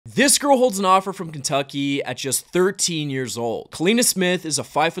This girl holds an offer from Kentucky at just 13 years old. Kalina Smith is a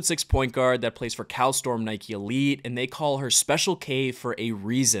 5'6" point guard that plays for Cal Storm Nike Elite, and they call her Special K for a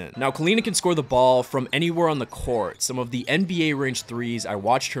reason. Now, Kalina can score the ball from anywhere on the court. Some of the NBA range threes I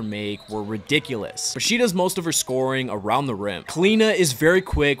watched her make were ridiculous, but she does most of her scoring around the rim. Kalina is very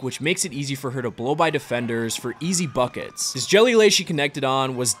quick, which makes it easy for her to blow by defenders for easy buckets. This jelly lace she connected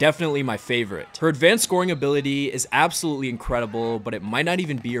on was definitely my favorite. Her advanced scoring ability is absolutely incredible, but it might not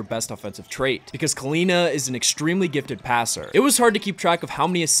even be her best offensive trait, because Kalina is an extremely gifted passer. It was hard to keep track of how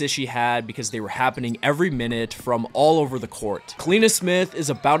many assists she had because they were happening every minute from all over the court. Kalina Smith is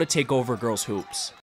about to take over girls' hoops.